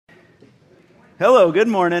Hello, good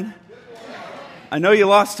morning. I know you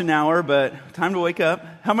lost an hour, but time to wake up.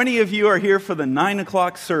 How many of you are here for the 9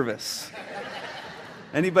 o'clock service?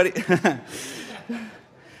 Anybody?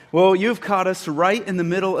 Well, you've caught us right in the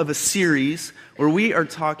middle of a series where we are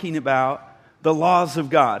talking about the laws of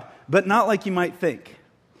God, but not like you might think.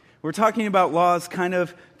 We're talking about laws kind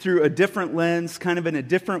of through a different lens, kind of in a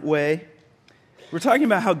different way. We're talking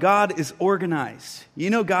about how God is organized. You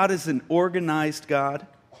know, God is an organized God.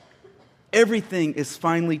 Everything is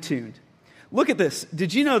finely tuned. Look at this.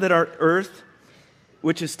 Did you know that our earth,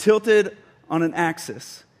 which is tilted on an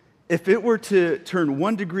axis, if it were to turn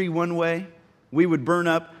 1 degree one way, we would burn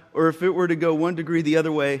up, or if it were to go 1 degree the other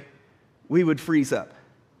way, we would freeze up.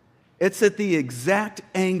 It's at the exact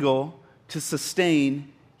angle to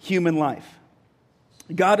sustain human life.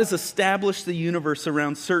 God has established the universe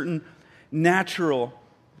around certain natural,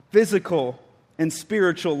 physical, and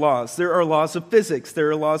spiritual laws. There are laws of physics, there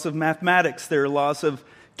are laws of mathematics, there are laws of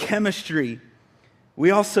chemistry. We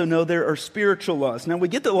also know there are spiritual laws. Now, we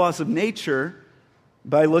get the laws of nature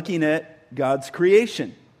by looking at God's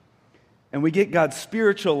creation. And we get God's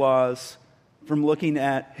spiritual laws from looking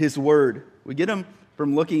at His Word. We get them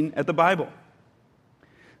from looking at the Bible.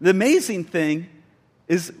 The amazing thing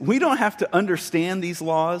is we don't have to understand these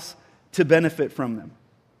laws to benefit from them.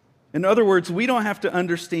 In other words, we don't have to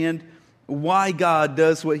understand why God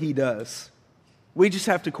does what He does. We just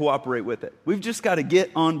have to cooperate with it. We've just got to get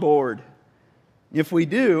on board. If we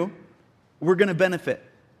do, we're going to benefit,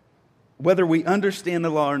 whether we understand the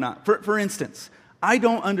law or not. For instance, I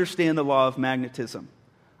don't understand the law of magnetism.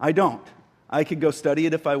 I don't. I could go study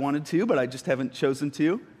it if I wanted to, but I just haven't chosen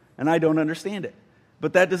to, and I don't understand it.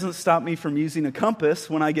 But that doesn't stop me from using a compass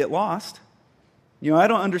when I get lost. You know, I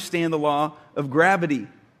don't understand the law of gravity.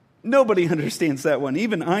 Nobody understands that one.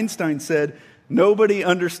 Even Einstein said, nobody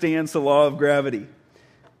understands the law of gravity.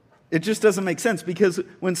 It just doesn't make sense, because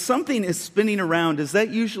when something is spinning around, does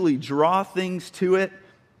that usually draw things to it,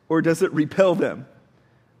 or does it repel them?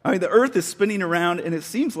 I mean, the earth is spinning around, and it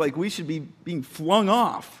seems like we should be being flung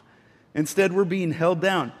off. Instead, we're being held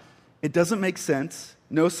down. It doesn't make sense.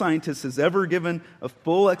 No scientist has ever given a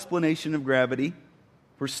full explanation of gravity.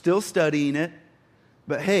 We're still studying it.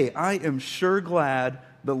 But hey, I am sure glad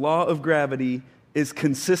the law of gravity is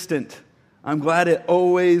consistent. I'm glad it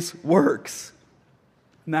always works.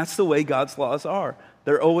 And that's the way God's laws are.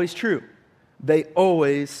 They're always true. They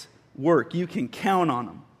always work. You can count on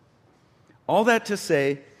them. All that to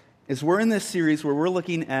say is we're in this series where we're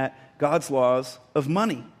looking at God's laws of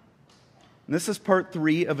money. And this is part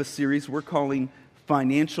 3 of a series we're calling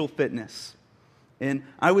Financial Fitness. And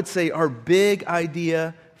I would say our big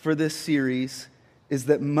idea for this series is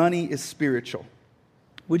that money is spiritual.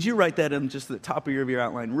 Would you write that in just at the top of your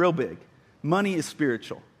outline, real big? Money is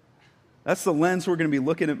spiritual. That's the lens we're going to be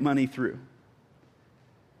looking at money through.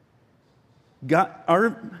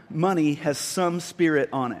 Our money has some spirit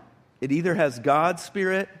on it. It either has God's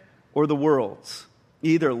spirit or the world's. It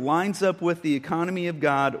either lines up with the economy of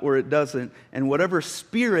God or it doesn't. And whatever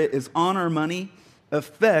spirit is on our money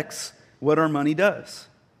affects what our money does.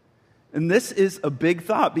 And this is a big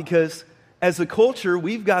thought, because as a culture,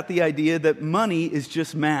 we've got the idea that money is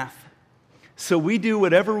just math. So we do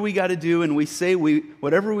whatever we got to do, and we say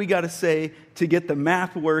whatever we got to say to get the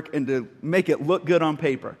math work and to make it look good on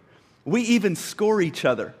paper. We even score each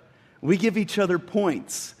other. We give each other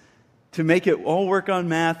points to make it all work on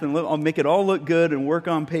math and make it all look good and work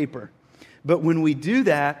on paper. But when we do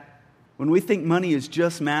that, when we think money is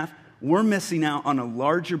just math, we're missing out on a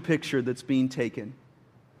larger picture that's being taken.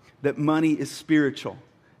 That money is spiritual.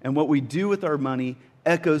 And what we do with our money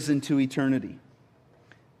echoes into eternity.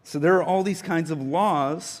 So there are all these kinds of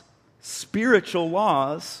laws, spiritual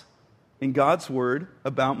laws, in God's Word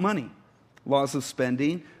about money. Laws of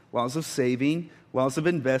spending, laws of saving, laws of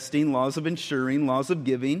investing, laws of insuring, laws of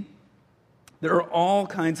giving. There are all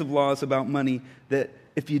kinds of laws about money that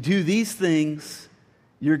if you do these things,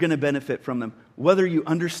 you're going to benefit from them, whether you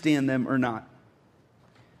understand them or not.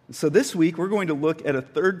 So this week, we're going to look at a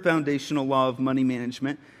third foundational law of money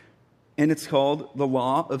management, and it's called the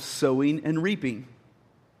law of sowing and reaping.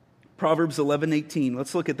 Proverbs 11:18.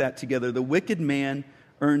 Let's look at that together. The wicked man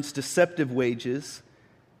earns deceptive wages,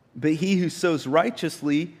 but he who sows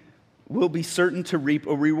righteously will be certain to reap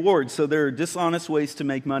a reward. So there are dishonest ways to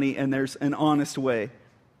make money, and there's an honest way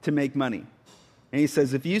to make money. And he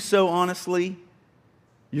says, if you sow honestly,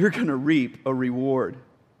 you're going to reap a reward.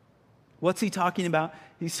 What's he talking about?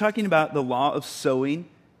 He's talking about the law of sowing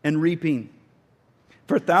and reaping.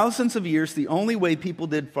 For thousands of years, the only way people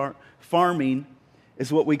did farming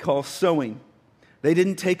is what we call sowing. They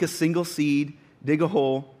didn't take a single seed, dig a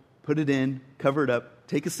hole, put it in, cover it up,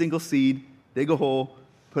 take a single seed, dig a hole,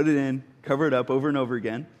 put it in, cover it up over and over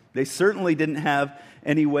again. They certainly didn't have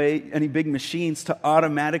any big machines to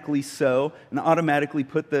automatically sow and automatically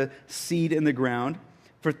put the seed in the ground.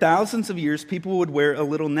 For thousands of years, people would wear a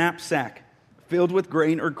little knapsack filled with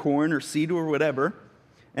grain or corn or seed or whatever.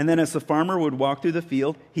 And then as the farmer would walk through the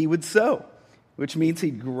field, he would sow, which means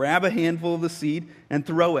he'd grab a handful of the seed and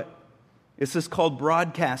throw it. This is called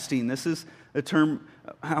broadcasting. This is the term,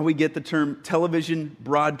 how we get the term television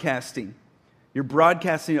broadcasting. You're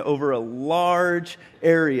broadcasting it over a large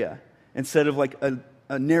area instead of like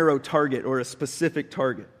a narrow target or a specific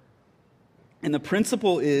target. And the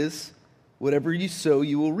principle is, whatever you sow,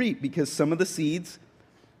 you will reap, because some of the seeds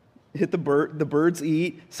hit the birds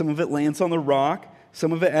eat, some of it lands on the rock,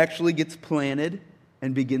 some of it actually gets planted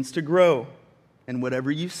and begins to grow. And whatever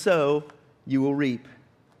you sow, you will reap.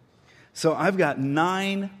 So I've got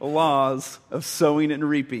 9 laws of sowing and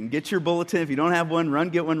reaping. Get your bulletin. If you don't have one, run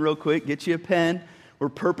get one real quick. Get you a pen. We're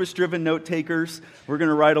purpose-driven note takers. We're going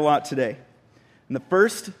to write a lot today. And the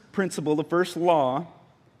first principle, the first law,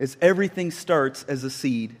 is everything starts as a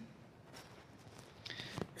seed.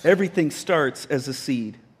 Everything starts as a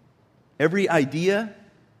seed. Every idea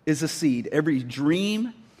is a seed. Every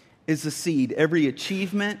dream is a seed. Every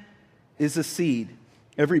achievement is a seed.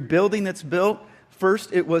 Every building that's built,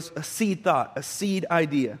 first, it was a seed thought, a seed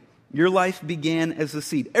idea. Your life began as a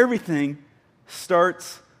seed. Everything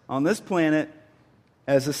starts on this planet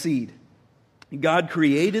as a seed. God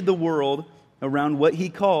created the world around what he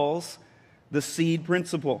calls the seed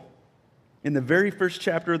principle. In the very first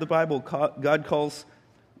chapter of the Bible, God calls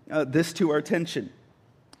this to our attention.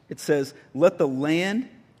 It says, "Let the land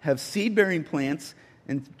have seed-bearing plants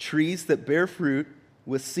and trees that bear fruit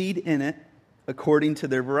with seed in it according to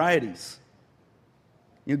their varieties."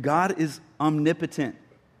 You know, God is omnipotent.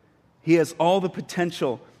 He has all the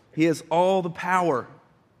potential. He has all the power.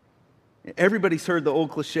 Everybody's heard the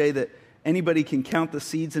old cliche that anybody can count the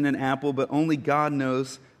seeds in an apple, but only God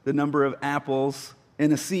knows the number of apples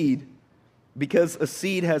in a seed, because a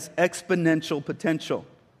seed has exponential potential.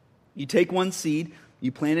 You take one seed,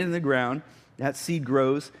 you plant it in the ground, that seed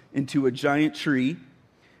grows into a giant tree,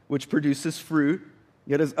 which produces fruit.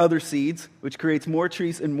 Yet as other seeds, which creates more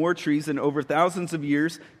trees, and over thousands of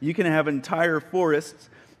years, you can have entire forests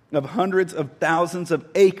of hundreds of thousands of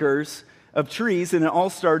acres of trees, and it all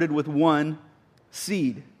started with one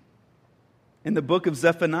seed. In the book of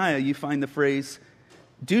Zephaniah, you find the phrase,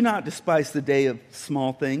 "Do not despise the day of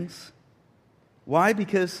small things." Why?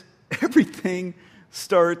 Because everything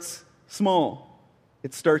starts small.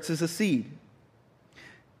 It starts as a seed.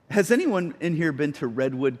 Has anyone in here been to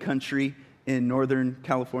Redwood Country in Northern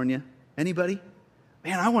California? Anybody?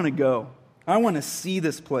 Man, I want to go. I want to see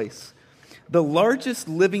this place. The largest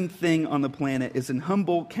living thing on the planet is in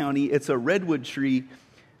Humboldt County. It's a redwood tree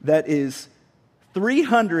that is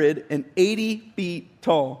 380 feet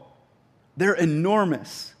tall. They're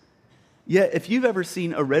enormous. Yet, if you've ever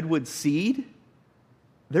seen a redwood seed,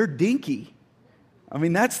 they're dinky. I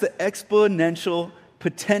mean, that's the exponential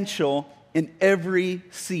potential in every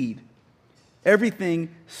seed. Everything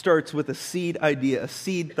starts with a seed idea, a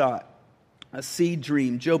seed thought, a seed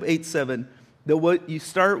dream. Job 8:7, though what you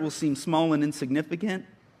start will seem small and insignificant,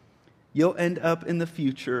 you'll end up in the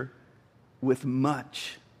future with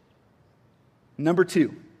much. Number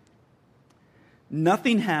 2,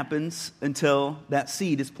 nothing happens until that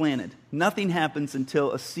seed is planted. Nothing happens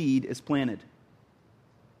until a seed is planted.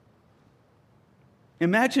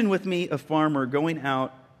 Imagine with me a farmer going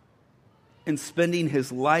out and spending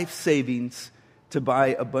his life savings to buy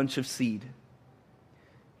a bunch of seed.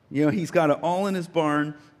 You know, he's got it all in his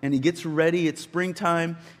barn, and he gets ready. It's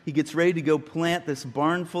springtime. He gets ready to go plant this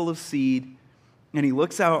barn full of seed, and he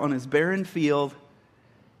looks out on his barren field,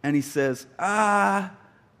 and he says, I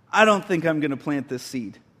don't think I'm going to plant this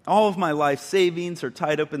seed. All of my life savings are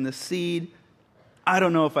tied up in this seed. I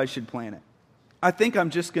don't know if I should plant it. I think I'm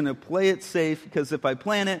just going to play it safe, because if I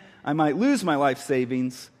plant it, I might lose my life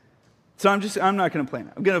savings. So I'm not going to plant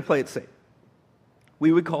it. I'm going to play it safe.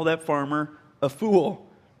 We would call that farmer a fool,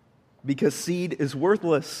 because seed is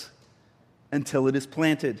worthless until it is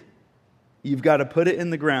planted. You've got to put it in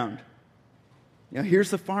the ground. Now, here's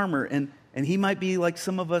the farmer, and he might be like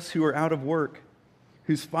some of us who are out of work,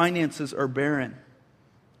 whose finances are barren.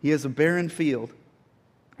 He has a barren field.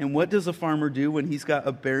 And what does a farmer do when he's got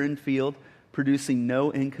a barren field producing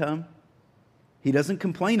no income? He doesn't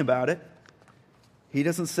complain about it. He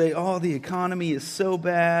doesn't say, "Oh, the economy is so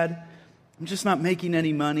bad. I'm just not making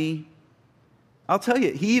any money." I'll tell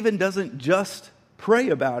you, he even doesn't just pray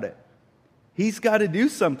about it. He's got to do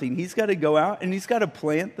something. He's got to go out and he's got to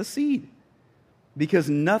plant the seed, because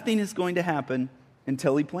nothing is going to happen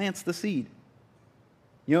until he plants the seed.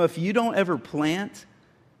 You know, if you don't ever plant,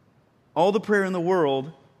 all the prayer in the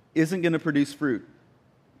world isn't going to produce fruit.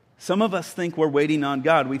 Some of us think we're waiting on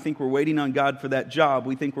God. We think we're waiting on God for that job.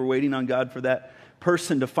 We think we're waiting on God for that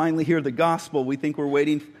person to finally hear the gospel. We think we're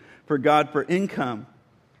waiting for God for income.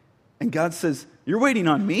 And God says, you're waiting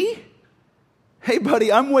on me? Hey,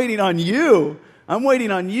 buddy, I'm waiting on you. I'm waiting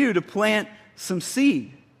on you to plant some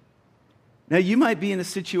seed. Now, you might be in a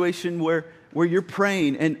situation where you're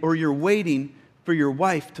praying or you're waiting for your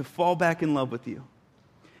wife to fall back in love with you.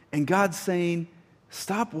 And God's saying,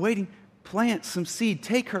 stop waiting. Plant some seed.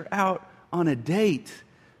 Take her out on a date.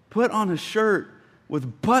 Put on a shirt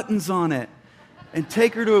with buttons on it. And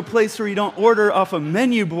take her to a place where you don't order off a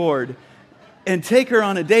menu board. And take her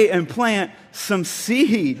on a date and plant some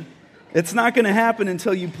seed. It's not going to happen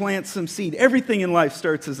until you plant some seed. Everything in life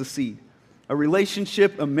starts as a seed. A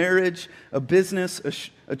relationship, a marriage, a business,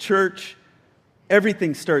 a church.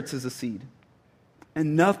 Everything starts as a seed.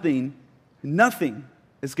 And nothing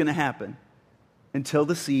is going to happen until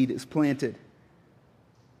the seed is planted.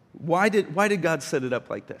 Why did God set it up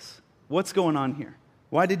like this? What's going on here?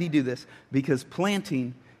 Why did he do this? Because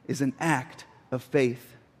planting is an act of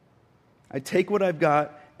faith. I take what I've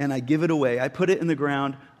got and I give it away. I put it in the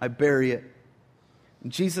ground, I bury it. And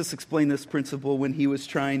Jesus explained this principle when he was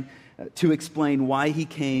trying to explain why he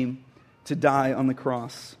came to die on the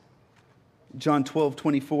cross. John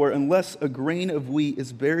 12:24, unless a grain of wheat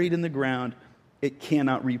is buried in the ground, it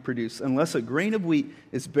cannot reproduce. Unless a grain of wheat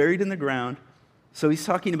is buried in the ground, so he's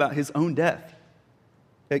talking about his own death,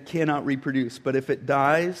 it cannot reproduce. But if it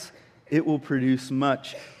dies, it will produce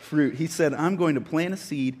much fruit. He said, I'm going to plant a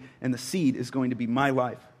seed, and the seed is going to be my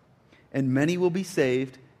life. And many will be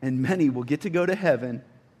saved, and many will get to go to heaven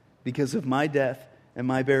because of my death and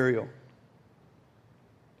my burial.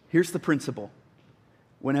 Here's the principle.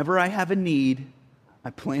 Whenever I have a need,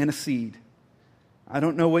 I plant a seed. I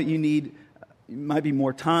don't know what you need. It might be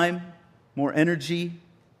more time, more energy,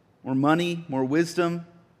 more money, more wisdom,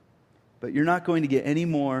 but you're not going to get any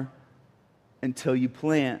more until you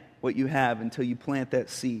plant what you have, until you plant that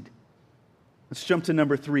seed. Let's jump to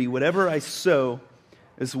number 3. Whatever I sow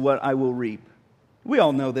is what I will reap. We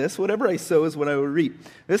all know this. Whatever I sow is what I will reap.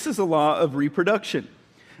 This is a law of reproduction.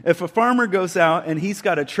 If a farmer goes out and he's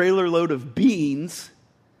got a trailer load of beans,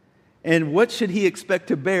 and what should he expect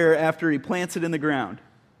to bear after he plants it in the ground?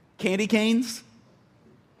 Candy canes?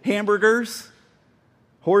 Hamburgers?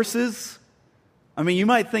 Horses? I mean, you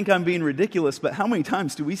might think I'm being ridiculous, but how many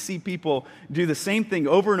times do we see people do the same thing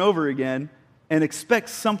over and over again and expect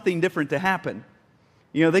something different to happen?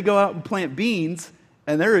 You know, they go out and plant beans,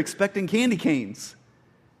 and they're expecting candy canes.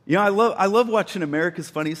 You know, I love watching America's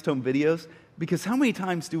Funniest Home Videos, because how many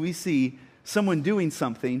times do we see someone doing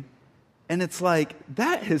something, and it's like,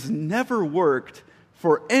 that has never worked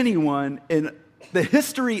for anyone in the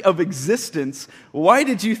history of existence. Why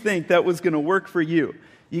did you think that was going to work for you?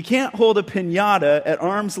 You can't hold a piñata at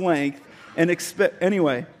arm's length and expect...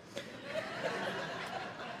 Anyway.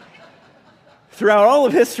 Throughout all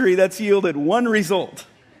of history, that's yielded one result.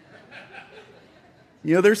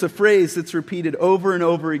 You know, there's a phrase that's repeated over and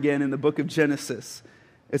over again in the book of Genesis.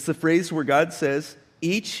 It's the phrase where God says,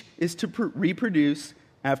 each is to reproduce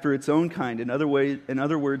after its own kind. In other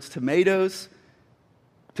words, tomato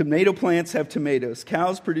plants have tomatoes.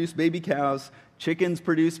 Cows produce baby cows. Chickens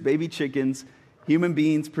produce baby chickens. Human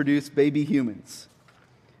beings produce baby humans.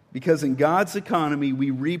 Because in God's economy,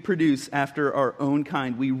 we reproduce after our own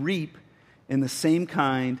kind. We reap in the same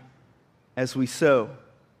kind as we sow.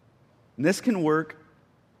 And this can work.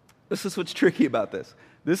 This is what's tricky about this.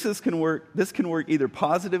 This can work either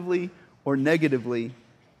positively or negatively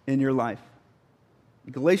in your life.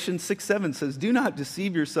 Galatians 6:7 says, do not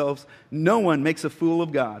deceive yourselves. No one makes a fool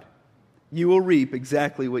of God. You will reap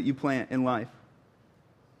exactly what you plant in life.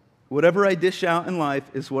 Whatever I dish out in life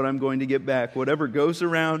is what I'm going to get back. Whatever goes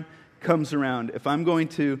around, comes around. If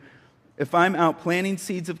I'm out planting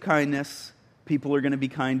seeds of kindness, people are going to be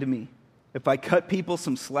kind to me. If I cut people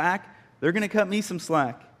some slack, they're going to cut me some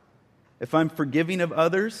slack. If I'm forgiving of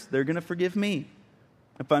others, they're going to forgive me.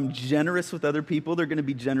 If I'm generous with other people, they're going to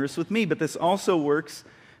be generous with me. But this also works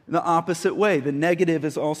in the opposite way. The negative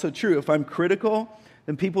is also true. If I'm critical,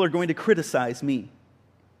 then people are going to criticize me.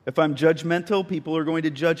 If I'm judgmental, people are going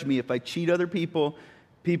to judge me. If I cheat other people,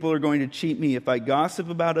 people are going to cheat me. If I gossip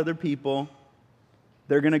about other people,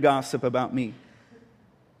 they're going to gossip about me.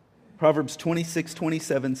 Proverbs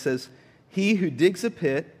 26:27 says, he who digs a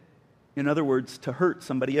pit, in other words, to hurt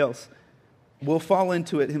somebody else, will fall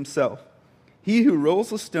into it himself. He who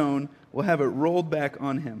rolls a stone will have it rolled back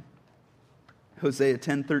on him. Hosea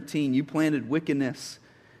 10:13, you planted wickedness,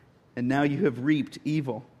 and now you have reaped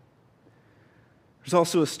evil. There's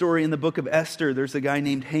also a story in the book of Esther. There's a guy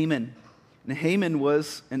named Haman. And Haman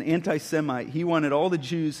was an anti-Semite. He wanted all the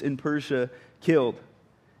Jews in Persia killed.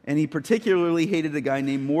 And he particularly hated a guy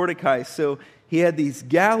named Mordecai. So he had these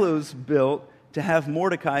gallows built to have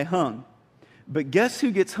Mordecai hung. But guess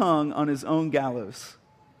who gets hung on his own gallows?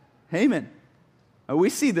 Haman. We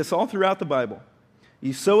see this all throughout the Bible.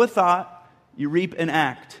 You sow a thought, you reap an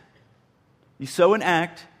act. You sow an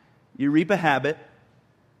act, you reap a habit.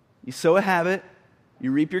 You sow a habit,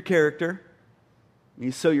 you reap your character.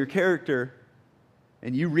 You sow your character,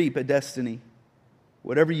 and you reap a destiny.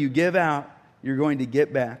 Whatever you give out, you're going to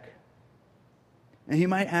get back. And you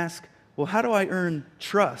might ask, well, how do I earn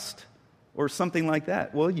trust? Or something like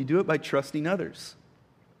that. Well, you do it by trusting others.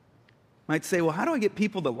 You might say, well, how do I get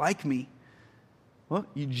people to like me? Well,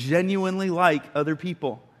 you genuinely like other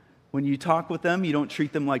people. When you talk with them, you don't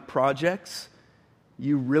treat them like projects.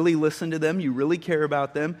 You really listen to them. You really care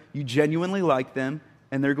about them. You genuinely like them.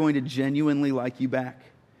 And they're going to genuinely like you back.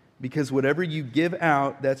 Because whatever you give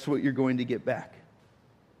out, that's what you're going to get back.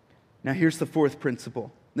 Now, here's the fourth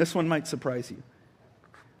principle. This one might surprise you.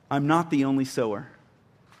 I'm not the only sower.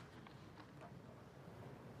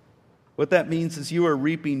 What that means is you are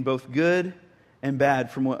reaping both good and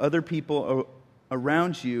bad from what other people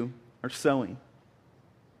around you are sowing.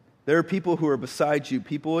 There are people who are beside you,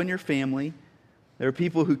 people in your family. There are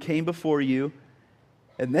people who came before you,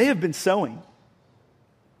 and they have been sowing.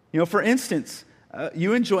 You know, for instance,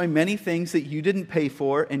 you enjoy many things that you didn't pay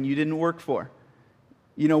for and you didn't work for.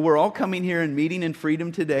 You know, we're all coming here and meeting in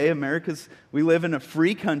freedom today. We live in a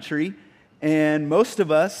free country, and most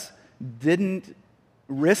of us didn't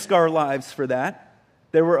risk our lives for that.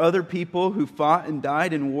 There were other people who fought and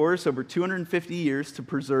died in wars over 250 years to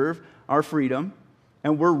preserve our freedom,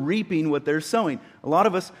 and we're reaping what they're sowing. A lot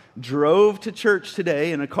of us drove to church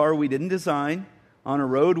today in a car we didn't design, on a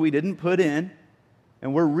road we didn't put in,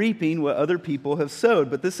 and we're reaping what other people have sowed.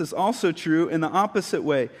 But this is also true in the opposite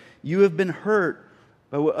way. You have been hurt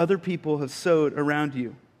by what other people have sowed around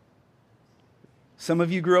you. Some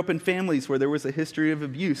of you grew up in families where there was a history of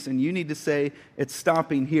abuse, and you need to say, it's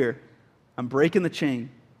stopping here. I'm breaking the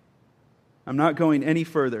chain. I'm not going any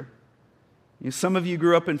further. You know, some of you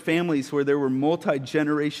grew up in families where there were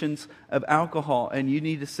multi-generations of alcohol, and you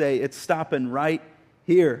need to say, it's stopping right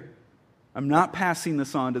here. I'm not passing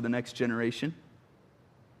this on to the next generation.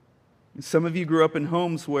 And some of you grew up in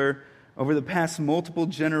homes where over the past multiple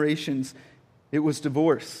generations, it was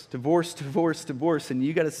divorce, and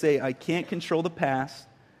you got to say, I can't control the past,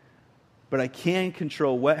 but I can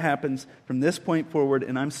control what happens from this point forward,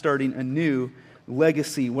 and I'm starting a new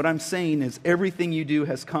legacy. What I'm saying is everything you do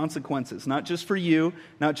has consequences, not just for you,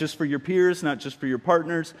 not just for your peers, not just for your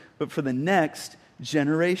partners, but for the next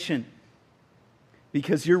generation.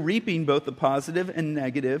 Because you're reaping both the positive and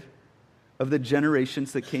negative of the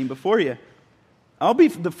generations that came before you. I'll be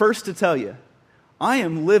the first to tell you, I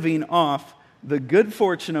am living off the good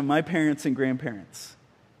fortune of my parents and grandparents.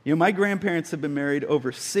 You know, my grandparents have been married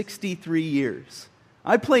over 63 years.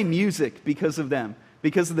 I play music because of them,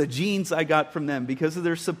 because of the genes I got from them, because of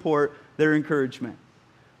their support, their encouragement.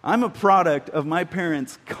 I'm a product of my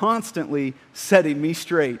parents constantly setting me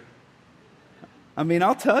straight. I mean,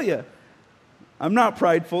 I'll tell you, I'm not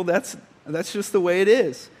prideful. That's just the way it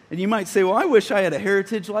is. And you might say, well, I wish I had a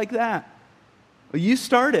heritage like that. Well, you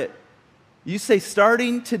start it. You say,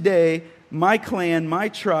 starting today, my clan, my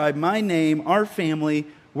tribe, my name, our family,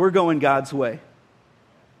 we're going God's way.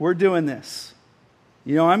 We're doing this.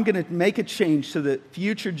 You know, I'm going to make a change so that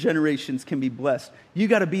future generations can be blessed. You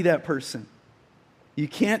got to be that person. You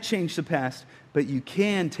can't change the past, but you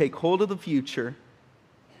can take hold of the future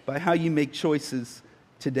by how you make choices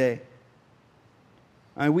today.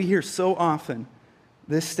 We hear so often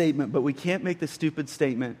this statement, but we can't make the stupid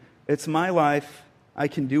statement, it's my life, I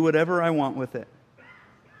can do whatever I want with it.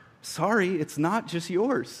 Sorry, it's not just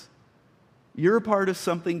yours. You're a part of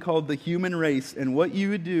something called the human race, and what you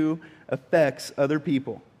would do affects other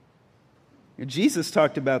people. And Jesus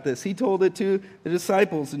talked about this. He told it to the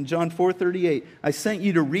disciples in John 4:38. I sent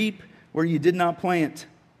you to reap where you did not plant.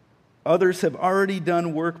 Others have already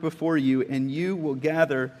done work before you, and you will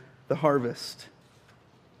gather the harvest.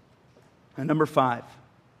 And number 5,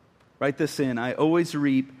 write this in. I always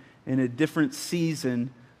reap in a different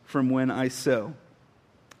season from when I sow.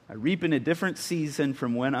 I reap in a different season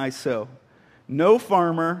from when I sow. No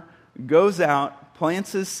farmer goes out,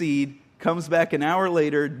 plants his seed, comes back an hour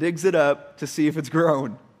later, digs it up to see if it's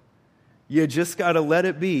grown. You just got to let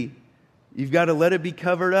it be. You've got to let it be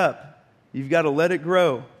covered up. You've got to let it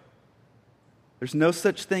grow. There's no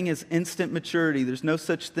such thing as instant maturity. There's no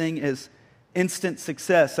such thing as instant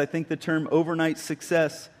success. I think the term overnight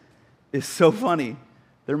success is so funny.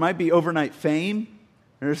 There might be overnight fame,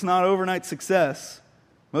 there's not overnight success.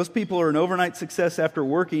 Most people are an overnight success after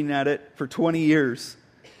working at it for 20 years.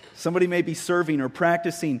 Somebody may be serving or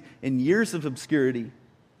practicing in years of obscurity.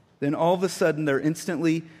 Then all of a sudden they're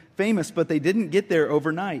instantly famous, but they didn't get there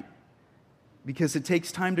overnight because it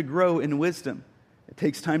takes time to grow in wisdom. It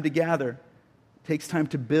takes time to gather. It takes time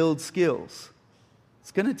to build skills.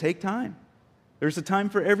 It's going to take time. There's a time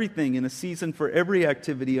for everything and a season for every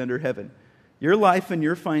activity under heaven. Your life and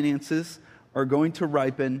your finances are going to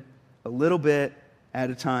ripen a little bit at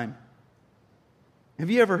a time. Have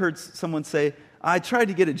you ever heard someone say, I tried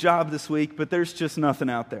to get a job this week, but there's just nothing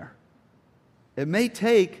out there? It may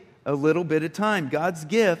take a little bit of time. God's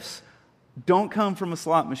gifts don't come from a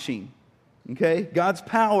slot machine. Okay? God's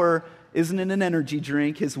power isn't in an energy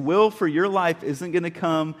drink. His will for your life isn't going to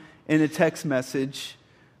come in a text message.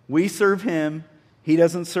 We serve Him. He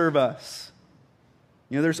doesn't serve us.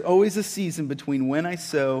 You know, there's always a season between when I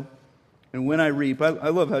sow and when I reap. I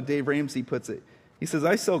love how Dave Ramsey puts it. He says,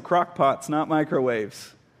 I sell crock pots, not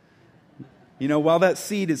microwaves. You know, while that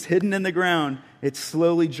seed is hidden in the ground, it's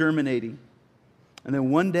slowly germinating. And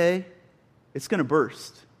then one day, it's going to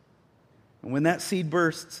burst. And when that seed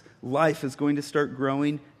bursts, life is going to start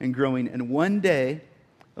growing and growing. And one day,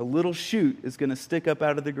 a little shoot is going to stick up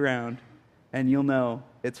out of the ground, and you'll know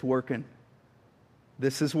it's working.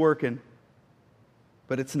 This is working.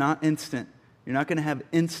 But it's not instant. You're not going to have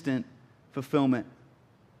instant fulfillment.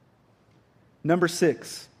 Number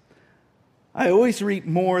 6, I always reap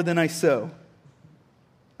more than I sow.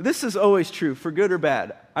 This is always true, for good or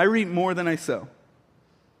bad. I reap more than I sow.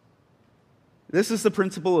 This is the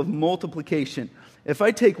principle of multiplication. If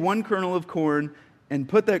I take one kernel of corn and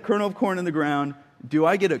put that kernel of corn in the ground, do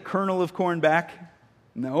I get a kernel of corn back?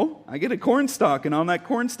 No, I get a corn stalk, and on that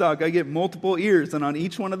corn stalk I get multiple ears, and on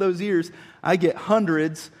each one of those ears I get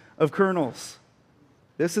hundreds of kernels.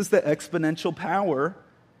 This is the exponential power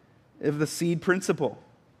of the seed principle.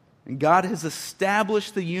 And God has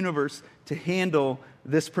established the universe to handle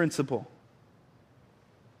this principle.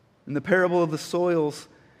 In the parable of the soils,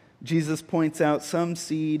 Jesus points out some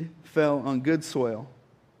seed fell on good soil.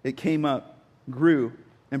 It came up, grew,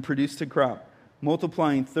 and produced a crop,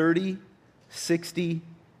 multiplying 30, 60,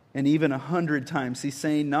 and even 100 times. He's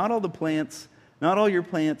saying not all your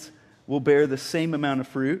plants will bear the same amount of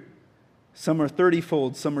fruit. Some are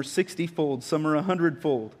 30-fold, some are 60-fold, some are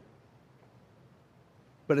 100-fold.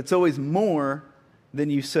 But it's always more than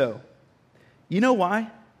you sow. You know why?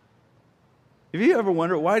 Have you ever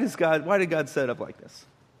wondered, why did God set it up like this?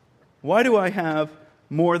 Why do I have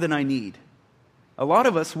more than I need? A lot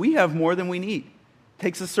of us, we have more than we need. It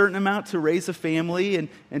takes a certain amount to raise a family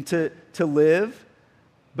and to live,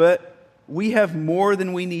 but we have more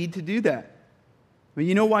than we need to do that. But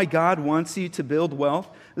you know why God wants you to build wealth?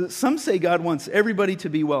 Some say God wants everybody to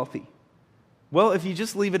be wealthy. Well, if you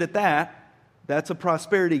just leave it at that, that's a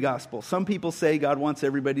prosperity gospel. Some people say God wants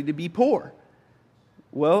everybody to be poor.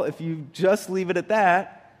 Well, if you just leave it at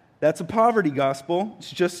that, that's a poverty gospel.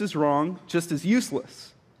 It's just as wrong, just as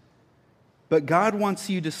useless. But God wants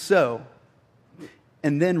you to sow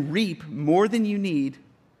and then reap more than you need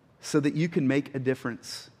so that you can make a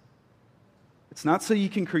difference. It's not so you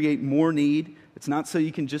can create more need. It's not so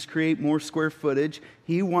you can just create more square footage.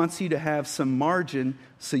 He wants you to have some margin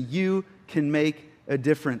so you can make a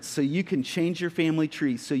difference, so you can change your family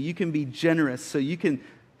tree, so you can be generous, so you can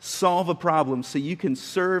solve a problem, so you can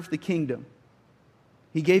serve the kingdom.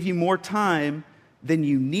 He gave you more time than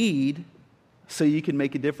you need so you can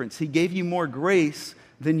make a difference. He gave you more grace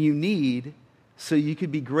than you need so you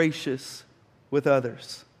could be gracious with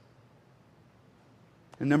others.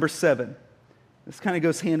 And number 7, this kind of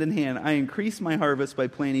goes hand in hand. I increase my harvest by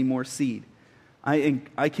planting more seed. I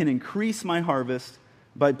can increase my harvest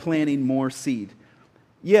by planting more seed.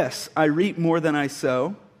 Yes, I reap more than I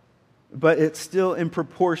sow, but it's still in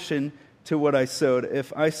proportion to what I sowed.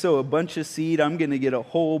 If I sow a bunch of seed, I'm going to get a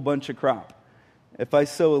whole bunch of crop. If I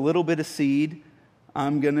sow a little bit of seed,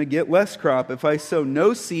 I'm going to get less crop. If I sow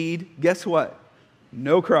no seed, guess what?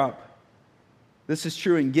 No crop. This is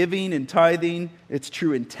true in giving and tithing. It's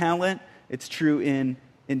true in talent. It's true in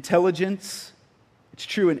intelligence. It's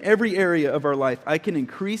true in every area of our life. I can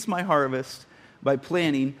increase my harvest by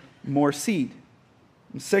planting more seed.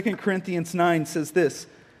 2 Corinthians 9 says this,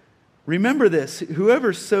 remember this,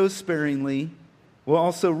 whoever sows sparingly will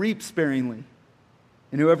also reap sparingly,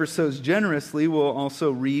 and whoever sows generously will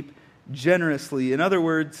also reap generously. In other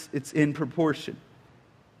words, it's in proportion.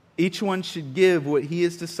 Each one should give what he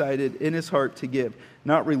has decided in his heart to give,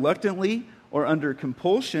 not reluctantly or under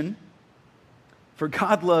compulsion, for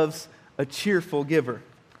God loves a cheerful giver.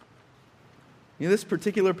 This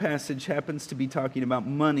particular passage happens to be talking about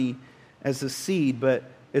money as a seed, but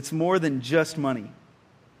it's more than just money.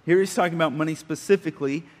 Here he's talking about money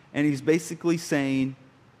specifically, and he's basically saying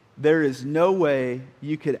there is no way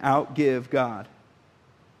you could outgive God.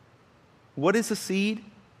 What is a seed?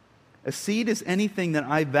 A seed is anything that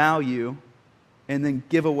I value and then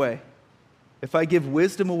give away. If I give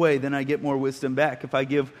wisdom away, then I get more wisdom back. If I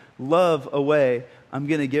give love away, I'm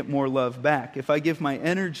going to get more love back. If I give my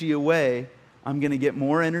energy away, I'm going to get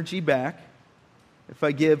more energy back. If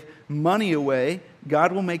I give money away,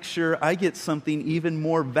 God will make sure I get something even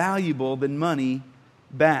more valuable than money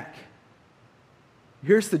back.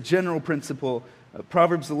 Here's the general principle.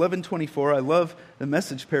 Proverbs 11:24. I love the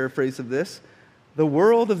Message paraphrase of this. The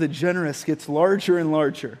world of the generous gets larger and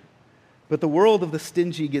larger, but the world of the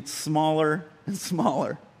stingy gets smaller and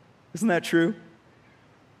smaller. Isn't that true?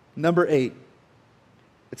 Number 8.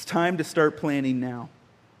 It's time to start planning now.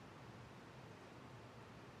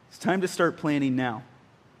 It's time to start planning now.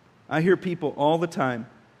 I hear people all the time,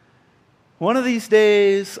 one of these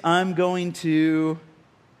days I'm going to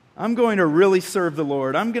really serve the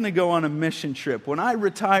Lord. I'm going to go on a mission trip. When I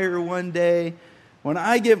retire one day, when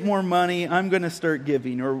I get more money, I'm going to start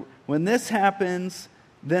giving. Or when this happens,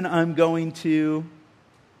 then I'm going to.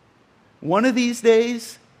 One of these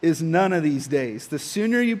days is none of these days. The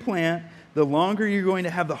sooner you plant, the longer you're going to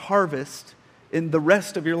have the harvest in the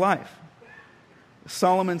rest of your life.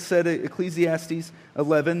 Solomon said in Ecclesiastes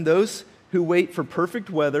 11, those who wait for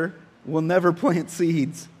perfect weather will never plant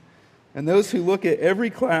seeds, and those who look at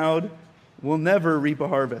every cloud will never reap a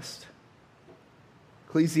harvest.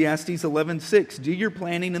 Ecclesiastes 11:6, do your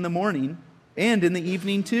planting in the morning and in the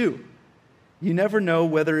evening too. You never know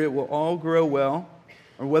whether it will all grow well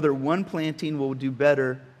or whether one planting will do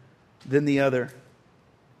better than the other.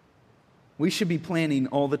 We should be planting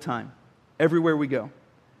all the time, everywhere we go.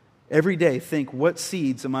 Every day, think, what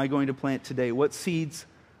seeds am I going to plant today? What seeds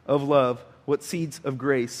of love? What seeds of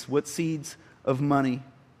grace? What seeds of money?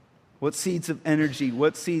 What seeds of energy?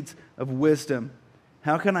 What seeds of wisdom?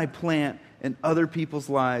 How can I plant in other people's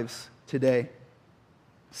lives today?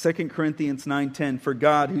 2 Corinthians 9:10, for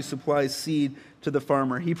God who supplies seed to the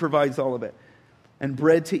farmer, He provides all of it, and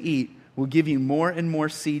bread to eat, will give you more and more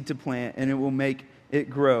seed to plant, and it will make it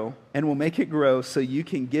grow, so you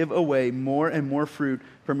can give away more and more fruit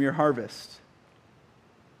from your harvest.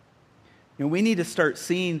 We need to start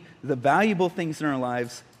seeing the valuable things in our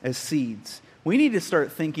lives as seeds. We need to start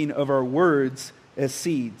thinking of our words as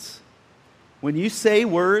seeds. When you say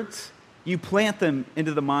words, you plant them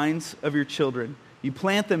into the minds of your children. You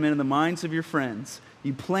plant them into the minds of your friends.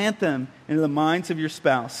 You plant them into the minds of your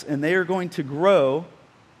spouse, and they are going to grow,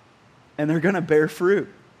 and they're going to bear fruit.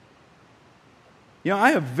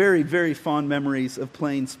 I have very, very fond memories of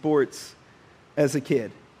playing sports as a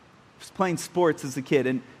kid.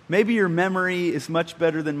 And maybe your memory is much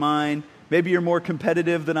better than mine. Maybe you're more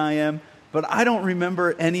competitive than I am. But I don't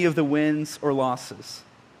remember any of the wins or losses.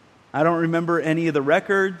 I don't remember any of the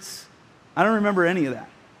records. I don't remember any of that.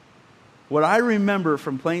 What I remember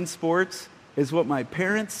from playing sports is what my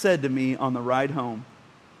parents said to me on the ride home.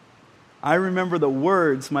 I remember the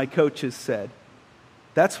words my coaches said.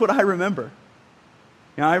 That's what I remember.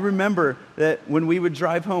 I remember that when we would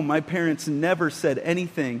drive home, my parents never said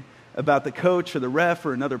anything about the coach or the ref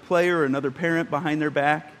or another player or another parent behind their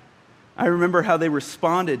back. I remember how they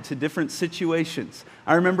responded to different situations.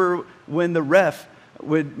 I remember when the ref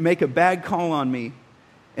would make a bad call on me,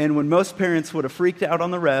 and when most parents would have freaked out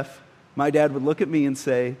on the ref, my dad would look at me and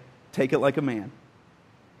say, take it like a man.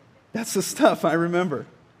 That's the stuff I remember.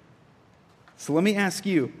 So let me ask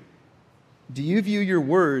you, do you view your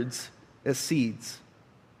words as seeds?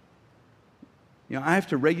 I have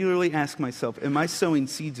to regularly ask myself, am I sowing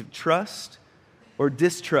seeds of trust or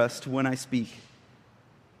distrust when I speak?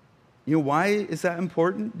 Why is that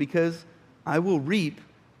important? Because I will reap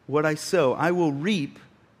what I sow. I will reap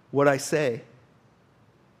what I say.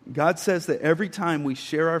 God says that every time we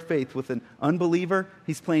share our faith with an unbeliever,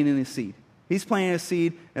 He's planting a seed. He's planting a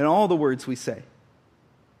seed in all the words we say.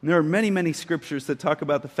 And there are many, many scriptures that talk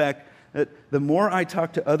about the fact that the more I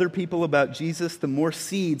talk to other people about Jesus, the more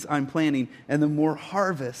seeds I'm planting and the more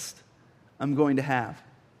harvest I'm going to have.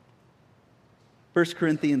 1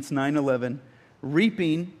 Corinthians 9:11,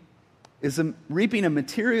 reaping a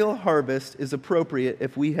material harvest is appropriate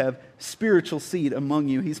if we have spiritual seed among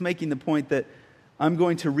you. He's making the point that I'm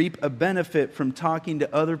going to reap a benefit from talking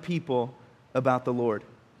to other people about the Lord.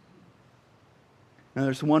 Now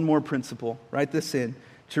there's one more principle. Write this in.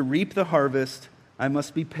 To reap the harvest, I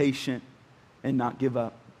must be patient and not give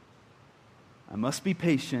up. I must be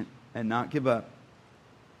patient and not give up.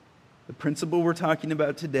 The principle we're talking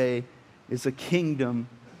about today is a kingdom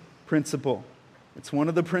principle. It's one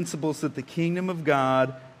of the principles that the kingdom of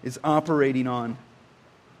God is operating on.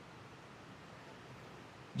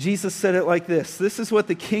 Jesus said it like this: "This is what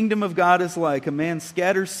the kingdom of God is like. A man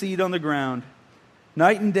scatters seed on the ground.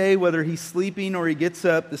 Night and day, whether he's sleeping or he gets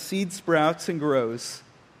up, the seed sprouts and grows,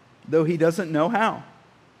 though he doesn't know how.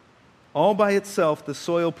 All by itself, the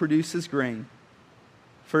soil produces grain.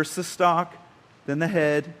 First the stalk, then the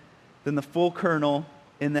head, then the full kernel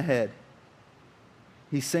in the head."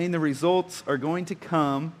 He's saying the results are going to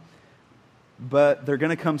come, but they're going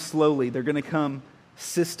to come slowly. They're going to come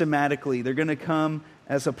systematically. They're going to come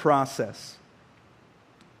as a process.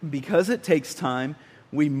 Because it takes time,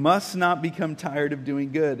 we must not become tired of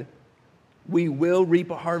doing good. We will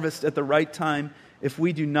reap a harvest at the right time if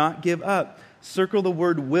we do not give up. Circle the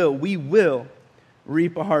word will. We will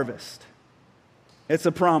reap a harvest. It's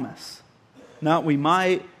a promise. Not we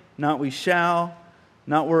might, not we shall,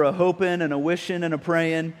 not we're a hoping and a wishing and a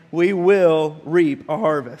praying. We will reap a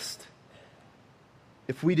harvest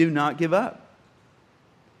if we do not give up.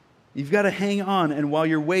 You've got to hang on, and while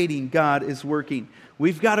you're waiting, God is working.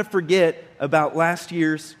 We've got to forget about last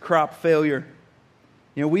year's crop failure.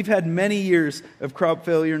 You know, we've had many years of crop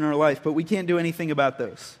failure in our life, but we can't do anything about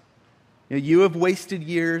those. You know, you have wasted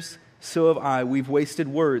years, so have I. We've wasted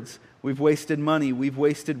words, we've wasted money, we've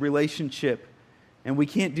wasted relationship, and we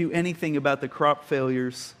can't do anything about the crop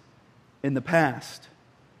failures in the past.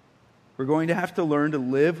 We're going to have to learn to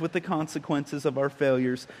live with the consequences of our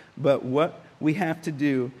failures, but what we have to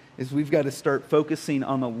do is we've got to start focusing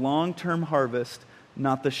on the long-term harvest,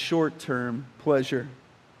 not the short-term pleasure.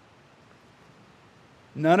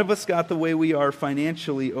 None of us got the way we are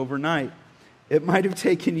financially overnight. It might have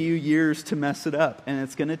taken you years to mess it up, and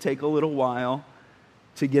it's going to take a little while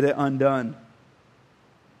to get it undone.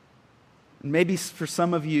 Maybe for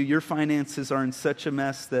some of you, your finances are in such a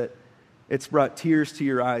mess that it's brought tears to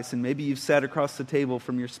your eyes, and maybe you've sat across the table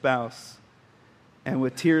from your spouse, and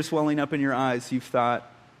with tears welling up in your eyes, you've thought,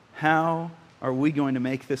 how are we going to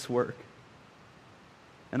make this work?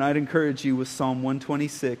 And I'd encourage you with Psalm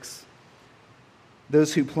 126.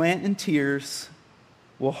 Those who plant in tears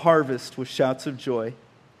will harvest with shouts of joy.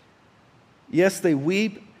 Yes, they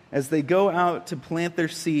weep as they go out to plant their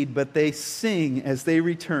seed, but they sing as they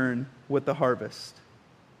return with the harvest.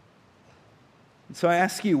 And so I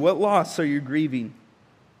ask you, what loss are you grieving?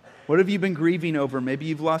 What have you been grieving over? Maybe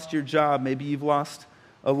you've lost your job. Maybe you've lost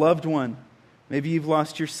a loved one. Maybe you've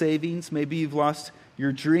lost your savings. Maybe you've lost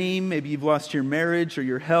your dream. Maybe you've lost your marriage or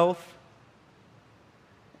your health.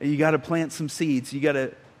 And you got to plant some seeds. You got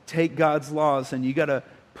to take God's laws and you got to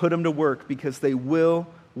put them to work, because they will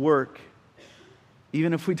work.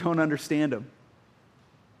 Even if we don't understand them,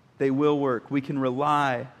 they will work. We can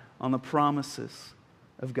rely on the promises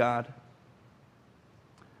of God.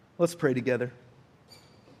 Let's pray together.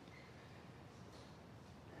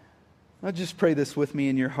 Now just pray this with me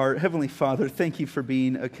in your heart. Heavenly Father, thank you for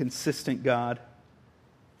being a consistent God.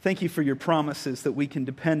 Thank you for your promises that we can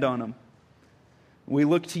depend on them. We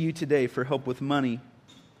look to you today for help with money,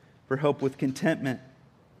 for help with contentment,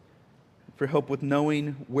 for help with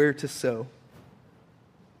knowing where to sow.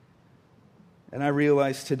 And I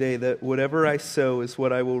realize today that whatever I sow is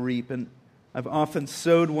what I will reap. And I've often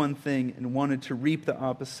sowed one thing and wanted to reap the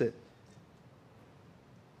opposite.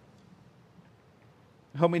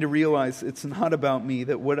 Help me to realize it's not about me,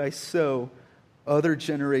 that what I sow, other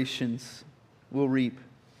generations will reap.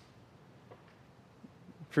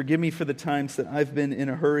 Forgive me for the times that I've been in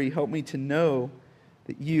a hurry. Help me to know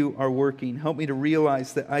that you are working. Help me to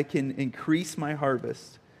realize that I can increase my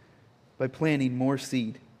harvest by planting more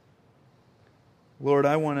seed. Lord,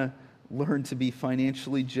 I want to learn to be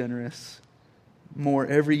financially generous more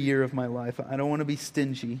every year of my life. I don't want to be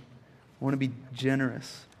stingy. I want to be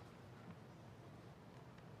generous.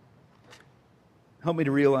 Help me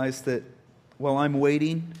to realize that while I'm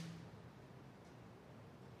waiting,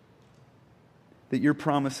 that your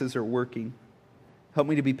promises are working. Help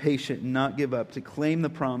me to be patient and not give up, to claim the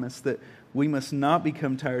promise that we must not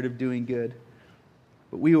become tired of doing good,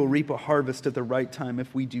 but we will reap a harvest at the right time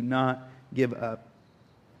if we do not give up.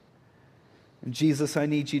 And Jesus, I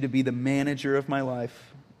need you to be the manager of my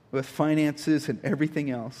life with finances and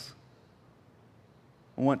everything else.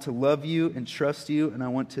 I want to love you and trust you, and I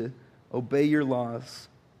want to obey your laws,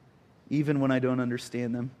 even when I don't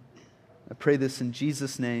understand them. I pray this in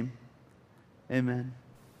Jesus' name. Amen.